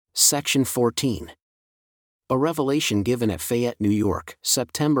Section 14. A revelation given at Fayette, New York,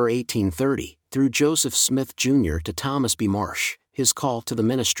 September 1830, through Joseph Smith Jr. to Thomas B. Marsh, his call to the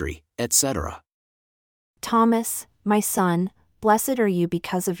ministry, etc. Thomas, my son, blessed are you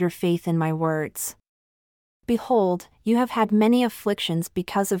because of your faith in my words. Behold, you have had many afflictions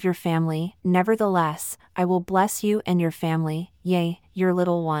because of your family, nevertheless, I will bless you and your family, yea, your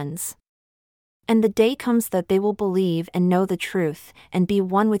little ones. And the day comes that they will believe and know the truth, and be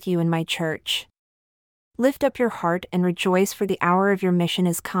one with you in my church. Lift up your heart and rejoice, for the hour of your mission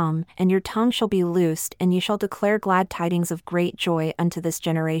is come, and your tongue shall be loosed, and you shall declare glad tidings of great joy unto this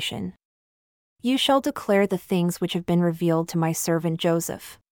generation. You shall declare the things which have been revealed to my servant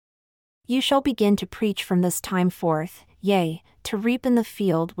Joseph. You shall begin to preach from this time forth, yea, to reap in the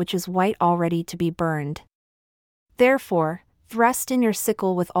field which is white already to be burned. Therefore, thrust in your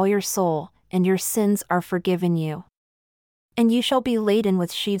sickle with all your soul, and your sins are forgiven you. And you shall be laden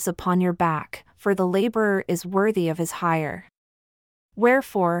with sheaves upon your back, for the laborer is worthy of his hire.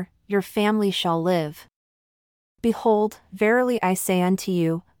 Wherefore, your family shall live. Behold, verily I say unto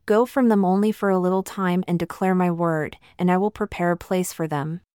you, go from them only for a little time and declare my word, and I will prepare a place for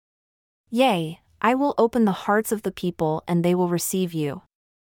them. Yea, I will open the hearts of the people, and they will receive you.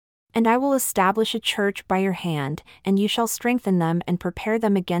 And I will establish a church by your hand, and you shall strengthen them and prepare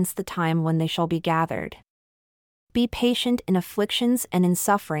them against the time when they shall be gathered. Be patient in afflictions and in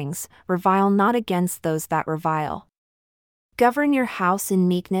sufferings, revile not against those that revile. Govern your house in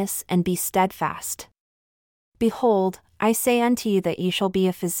meekness and be steadfast. Behold, I say unto you that ye shall be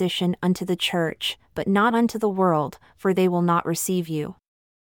a physician unto the church, but not unto the world, for they will not receive you.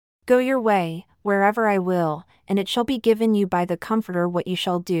 Go your way, wherever I will, and it shall be given you by the Comforter what you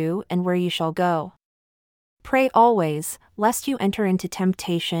shall do and where you shall go. Pray always, lest you enter into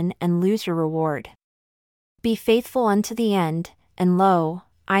temptation and lose your reward. Be faithful unto the end, and lo,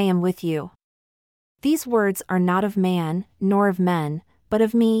 I am with you. These words are not of man, nor of men, but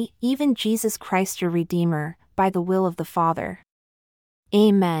of me, even Jesus Christ your Redeemer, by the will of the Father.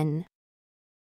 Amen.